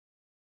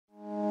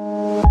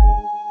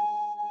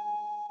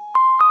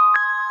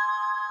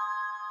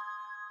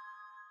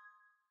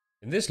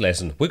In this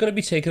lesson, we're going to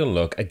be taking a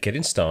look at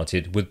getting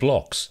started with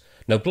blocks.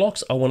 Now,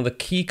 blocks are one of the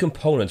key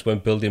components when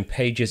building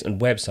pages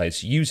and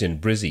websites using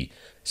Brizy.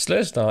 So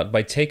let's start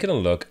by taking a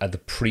look at the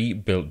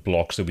pre-built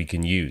blocks that we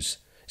can use.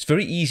 It's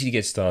very easy to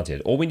get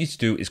started. All we need to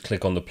do is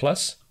click on the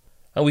plus,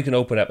 and we can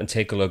open up and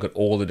take a look at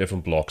all the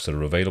different blocks that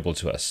are available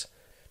to us.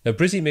 Now,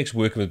 Brizy makes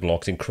working with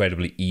blocks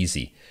incredibly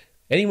easy.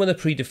 Any one of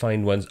the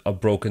predefined ones are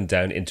broken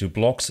down into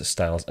blocks,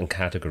 styles, and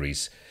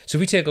categories. So if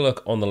we take a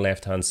look on the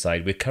left-hand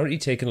side, we're currently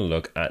taking a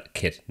look at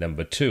kit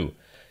number 2.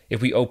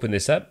 If we open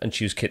this up and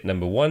choose kit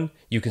number 1,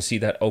 you can see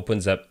that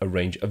opens up a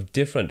range of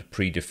different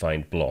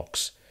predefined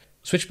blocks.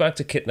 Switch back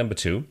to kit number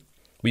 2.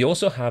 We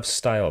also have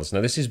styles.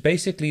 Now, this is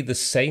basically the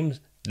same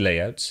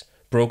layouts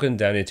broken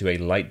down into a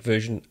light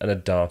version and a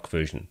dark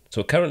version.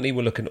 So currently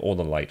we're looking at all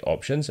the light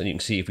options, and you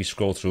can see if we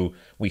scroll through,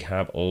 we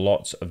have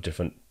lots of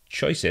different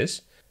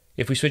choices.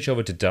 If we switch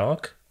over to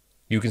dark,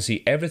 you can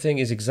see everything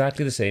is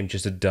exactly the same,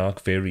 just a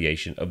dark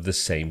variation of the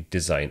same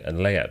design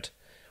and layout.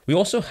 We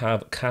also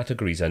have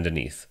categories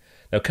underneath.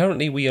 Now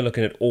currently we are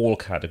looking at all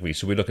categories,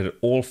 so we're looking at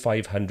all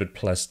 500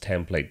 plus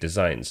template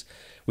designs.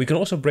 We can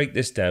also break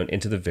this down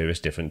into the various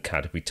different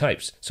category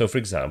types. So for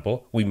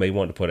example, we may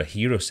want to put a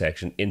hero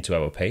section into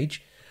our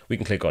page. We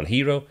can click on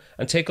hero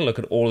and take a look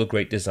at all the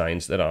great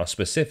designs that are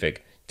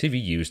specific to be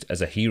used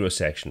as a hero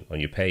section on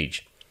your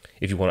page.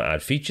 If you want to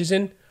add features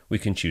in, we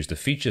can choose the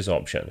features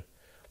option.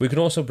 We can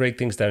also break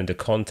things down into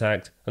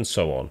contact and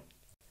so on.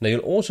 Now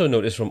you'll also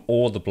notice from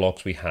all the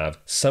blocks we have,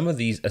 some of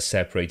these are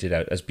separated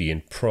out as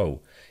being pro.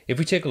 If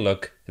we take a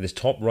look at this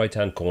top right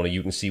hand corner,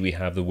 you can see we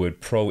have the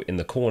word pro in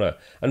the corner,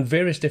 and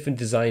various different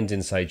designs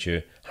inside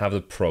here have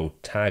the pro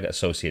tag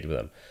associated with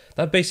them.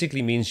 That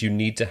basically means you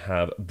need to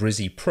have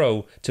Brizy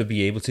Pro to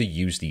be able to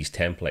use these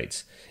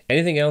templates.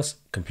 Anything else,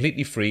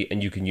 completely free,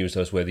 and you can use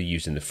those whether you're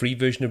using the free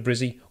version of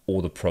Brizy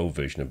or the pro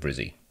version of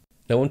Brizy.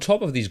 Now, on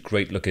top of these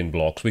great looking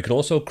blocks, we can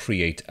also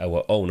create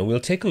our own, and we'll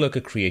take a look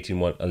at creating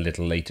one a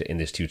little later in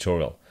this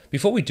tutorial.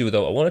 Before we do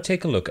though, I want to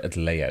take a look at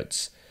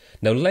layouts.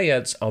 Now,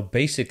 layouts are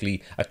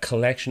basically a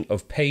collection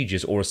of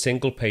pages or a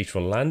single page for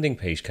a landing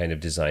page kind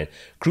of design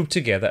grouped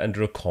together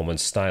under a common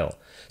style.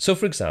 So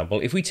for example,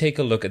 if we take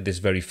a look at this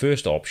very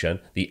first option,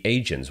 the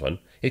agents one,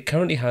 it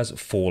currently has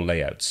 4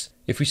 layouts.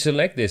 If we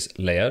select this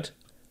layout,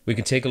 we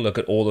can take a look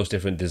at all those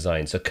different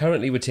designs. So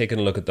currently we're taking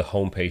a look at the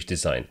homepage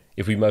design.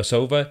 If we mouse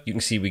over, you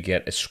can see we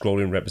get a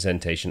scrolling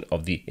representation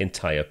of the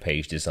entire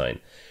page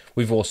design.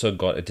 We've also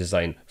got a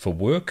design for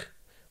work.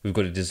 We've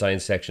got a design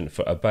section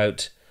for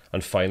about,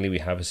 and finally we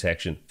have a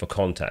section for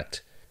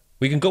contact.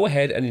 We can go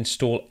ahead and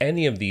install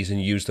any of these and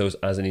use those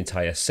as an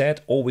entire set,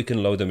 or we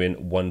can load them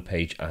in one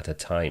page at a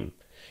time.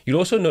 You'll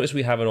also notice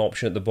we have an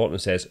option at the bottom that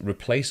says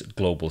replace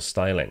global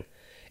styling.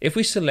 If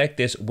we select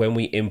this when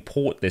we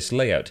import this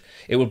layout,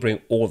 it will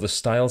bring all the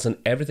styles and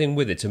everything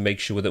with it to make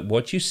sure that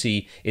what you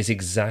see is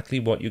exactly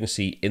what you can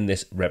see in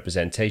this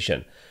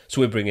representation. So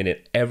we're bringing in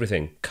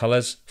everything,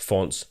 colors,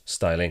 fonts,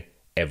 styling,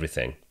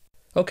 everything.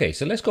 Okay,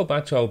 so let's go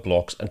back to our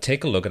blocks and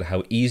take a look at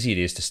how easy it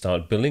is to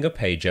start building a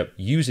page up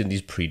using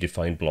these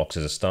predefined blocks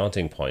as a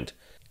starting point.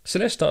 So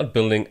let's start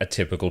building a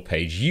typical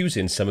page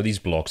using some of these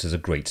blocks as a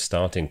great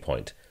starting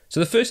point. So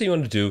the first thing we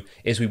want to do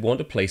is we want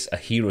to place a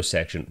hero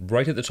section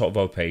right at the top of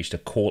our page to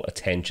call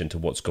attention to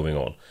what's going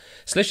on.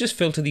 So let's just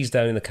filter these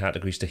down in the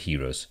categories to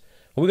heroes.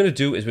 What we're going to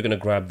do is we're going to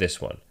grab this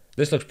one.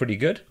 This looks pretty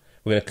good.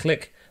 We're going to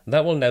click.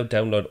 That will now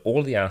download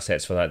all the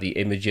assets for that, the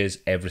images,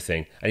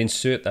 everything, and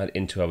insert that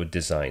into our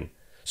design.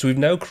 So we've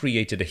now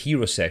created a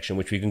hero section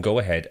which we can go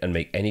ahead and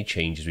make any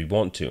changes we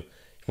want to.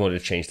 If we wanted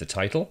to change the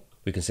title,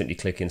 we can simply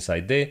click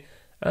inside there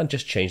and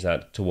just change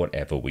that to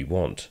whatever we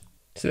want.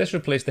 So let's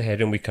replace the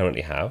heading we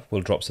currently have.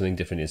 We'll drop something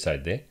different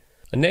inside there.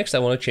 And next I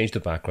want to change the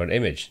background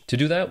image. To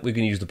do that, we're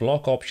going to use the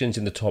block options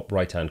in the top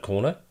right hand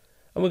corner,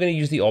 and we're going to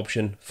use the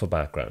option for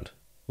background.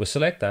 We'll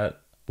select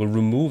that, we'll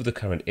remove the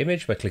current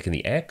image by clicking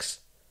the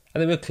X,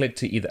 and then we'll click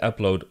to either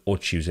upload or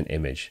choose an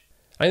image.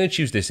 I'm going to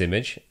choose this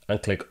image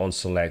and click on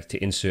select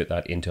to insert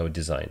that into our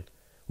design.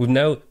 We've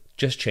now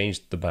just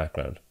changed the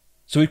background.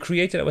 So we've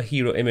created our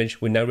hero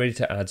image. We're now ready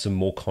to add some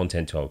more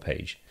content to our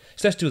page.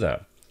 So let's do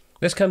that.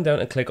 Let's come down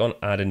and click on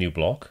add a new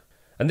block.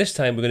 And this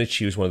time we're going to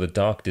choose one of the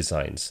dark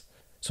designs.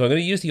 So I'm going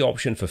to use the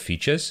option for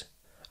features,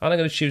 and I'm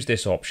going to choose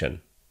this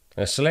option. I'm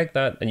going to select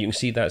that, and you can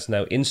see that's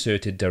now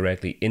inserted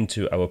directly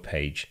into our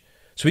page.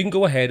 So we can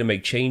go ahead and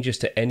make changes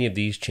to any of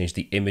these, change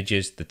the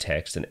images, the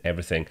text and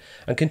everything,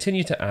 and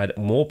continue to add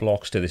more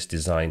blocks to this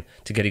design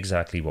to get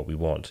exactly what we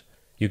want.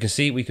 You can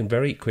see we can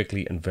very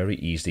quickly and very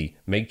easily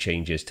make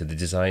changes to the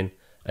design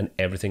and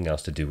everything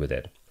else to do with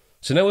it.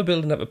 So now we're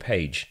building up a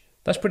page.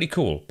 That's pretty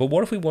cool, but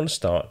what if we want to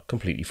start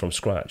completely from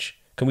scratch?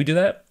 Can we do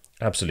that?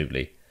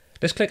 Absolutely.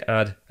 Let's click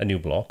add a new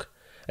block,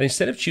 and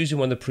instead of choosing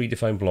one of the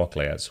predefined block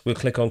layouts, we'll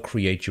click on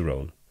create your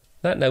own.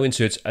 That now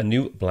inserts a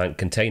new blank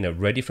container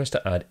ready for us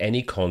to add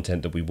any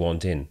content that we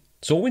want in.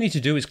 So all we need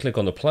to do is click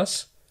on the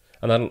plus,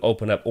 and that'll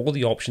open up all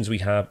the options we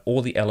have,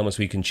 all the elements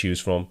we can choose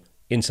from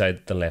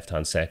inside the left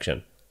hand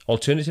section.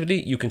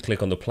 Alternatively, you can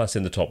click on the plus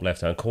in the top left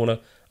hand corner,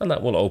 and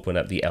that will open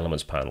up the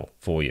elements panel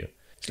for you.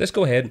 So let's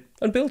go ahead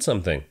and build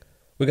something.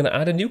 We're going to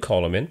add a new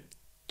column in,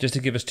 just to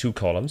give us 2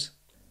 columns.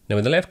 Now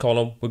in the left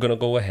column, we're going to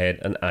go ahead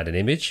and add an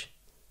image.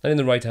 And in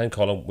the right hand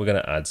column, we're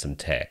going to add some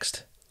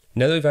text.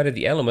 Now that we've added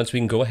the elements, we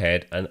can go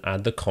ahead and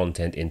add the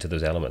content into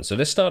those elements. So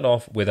let's start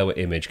off with our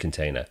image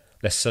container.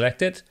 Let's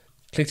select it,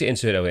 click to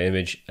insert our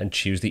image, and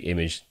choose the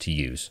image to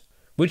use.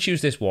 We'll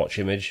choose this watch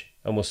image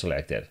and we'll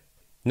select it.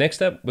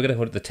 Next up, we're going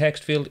to put the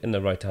text field in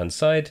the right hand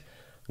side.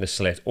 Let's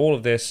select all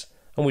of this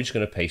and we're just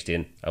going to paste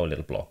in our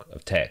little block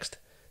of text.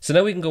 So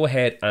now we can go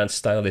ahead and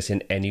style this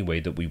in any way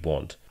that we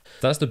want.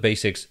 That's the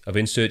basics of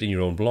inserting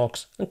your own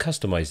blocks and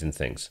customizing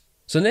things.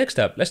 So next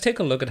up, let's take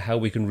a look at how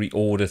we can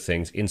reorder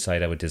things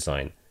inside our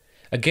design.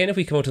 Again, if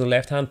we come out to the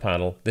left-hand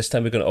panel, this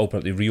time we're going to open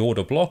up the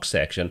Reorder Blocks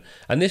section,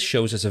 and this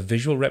shows us a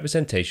visual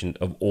representation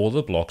of all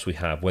the blocks we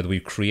have, whether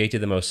we've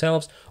created them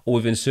ourselves or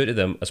we've inserted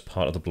them as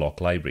part of the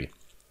block library.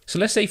 So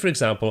let's say, for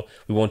example,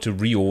 we want to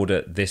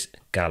reorder this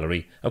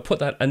gallery and put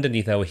that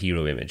underneath our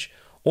hero image.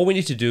 All we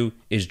need to do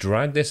is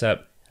drag this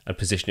up and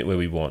position it where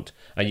we want,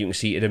 and you can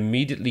see it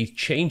immediately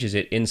changes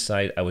it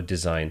inside our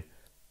design.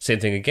 Same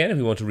thing again, if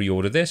we want to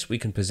reorder this, we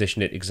can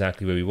position it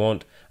exactly where we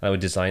want, and our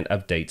design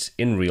updates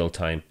in real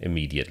time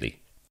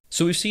immediately.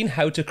 So we've seen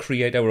how to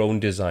create our own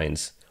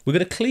designs. We're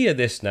going to clear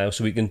this now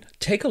so we can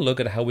take a look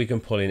at how we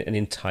can pull in an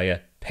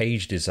entire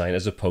page design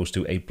as opposed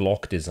to a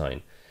block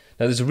design.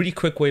 Now there's a really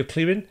quick way of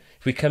clearing.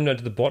 If we come down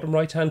to the bottom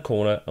right hand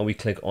corner and we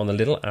click on the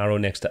little arrow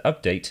next to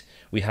update,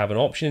 we have an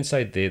option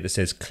inside there that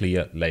says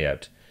clear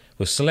layout.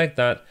 We'll select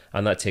that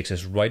and that takes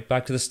us right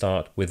back to the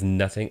start with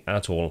nothing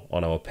at all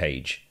on our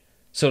page.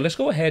 So let's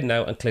go ahead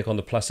now and click on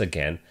the plus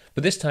again,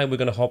 but this time we're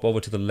going to hop over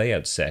to the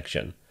layout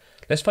section.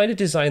 Let's find a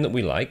design that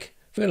we like.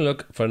 We're going to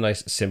look for a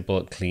nice,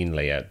 simple, clean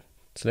layout.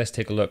 So let's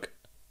take a look.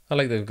 I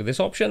like the look of this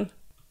option.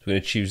 So we're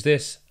going to choose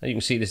this, and you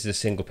can see this is a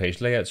single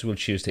page layout. So we'll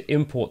choose to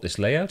import this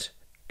layout.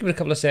 Give it a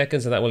couple of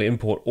seconds, and that will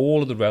import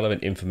all of the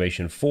relevant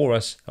information for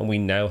us. And we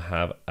now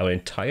have our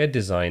entire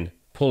design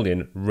pulled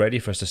in, ready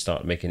for us to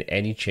start making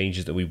any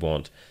changes that we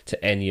want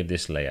to any of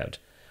this layout.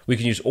 We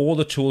can use all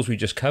the tools we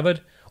just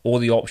covered, or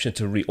the option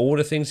to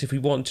reorder things if we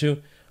want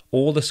to.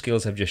 All the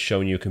skills I've just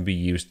shown you can be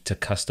used to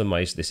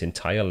customize this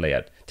entire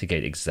layout to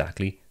get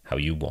exactly how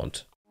you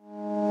want.